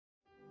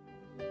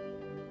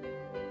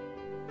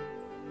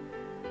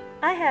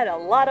I had a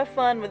lot of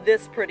fun with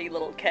this pretty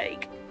little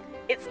cake.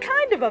 It's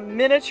kind of a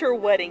miniature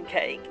wedding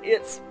cake.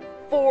 It's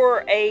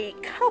for a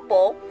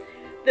couple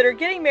that are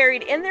getting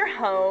married in their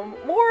home,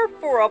 more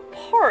for a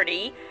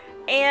party,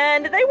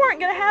 and they weren't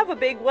going to have a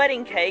big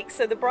wedding cake,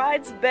 so the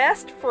bride's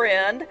best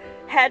friend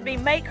had me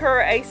make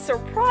her a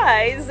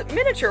surprise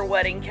miniature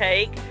wedding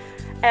cake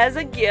as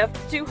a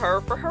gift to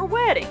her for her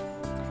wedding.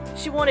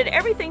 She wanted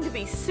everything to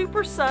be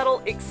super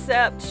subtle,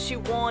 except she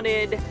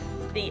wanted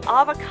the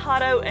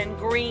avocado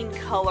green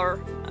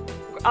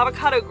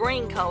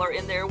color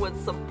in there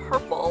with some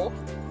purple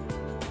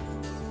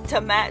to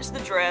match the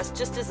dress,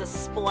 just as a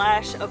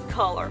splash of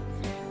color.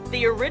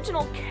 The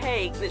original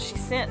cake that she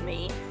sent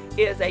me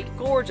is a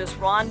gorgeous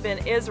Ron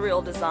Ben Israel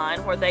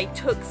design where they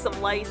took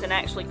some lace and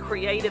actually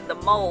created the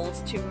molds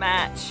to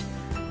match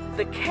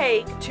the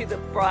cake to the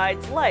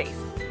bride's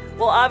lace.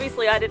 Well,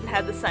 obviously I didn't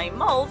have the same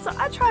mold, so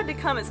I tried to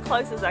come as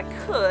close as I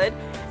could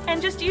and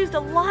just used a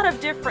lot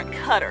of different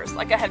cutters.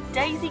 Like I have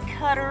daisy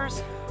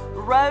cutters,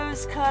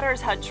 rose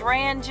cutters,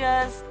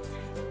 hydrangeas,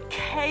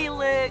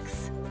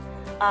 calyx,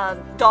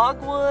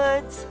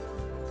 dogwoods,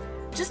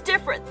 just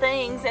different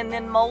things, and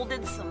then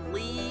molded some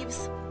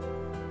leaves,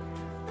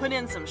 put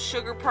in some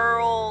sugar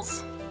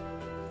pearls,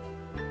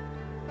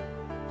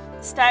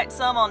 stacked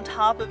some on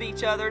top of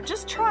each other,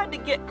 just tried to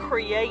get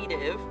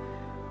creative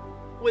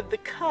with the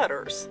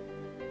cutters.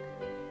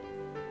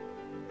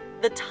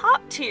 The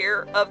top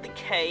tier of the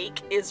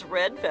cake is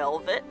red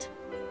velvet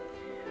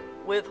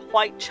with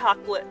white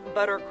chocolate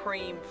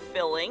buttercream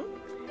filling,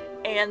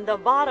 and the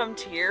bottom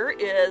tier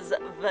is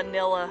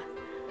vanilla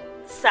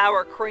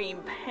sour cream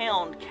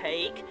pound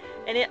cake,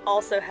 and it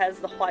also has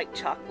the white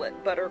chocolate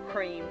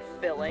buttercream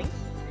filling.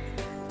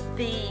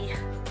 The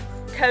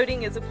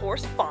coating is of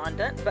course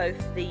fondant, both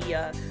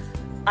the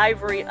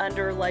ivory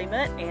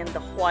underlayment and the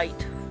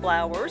white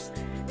flowers,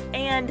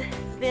 and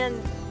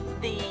then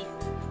the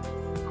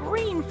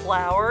green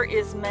flower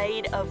is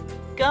made of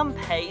gum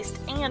paste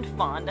and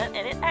fondant,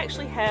 and it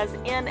actually has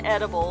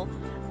inedible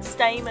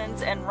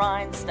stamens and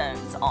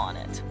rhinestones on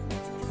it.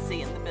 As you can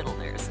see in the middle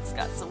there, so it's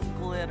got some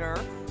glitter.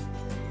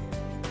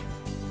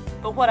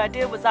 But what I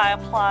did was I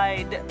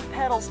applied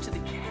petals to the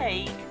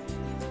cake,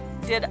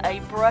 did a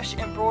brush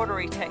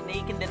embroidery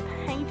technique, and then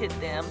painted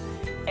them,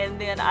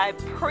 and then I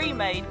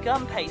pre-made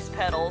gum paste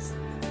petals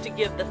to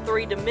give the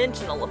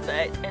three-dimensional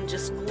effect, and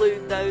just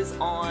glued those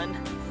on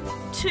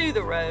to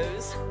the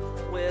rose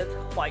with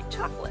white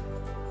chocolate.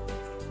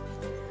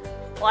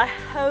 Well, I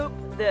hope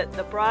that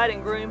the bride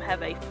and groom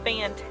have a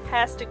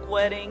fantastic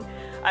wedding.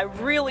 I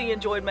really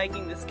enjoyed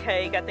making this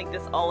cake. I think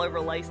this all-over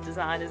lace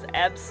design is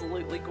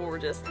absolutely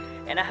gorgeous,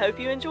 and I hope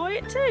you enjoy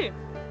it too.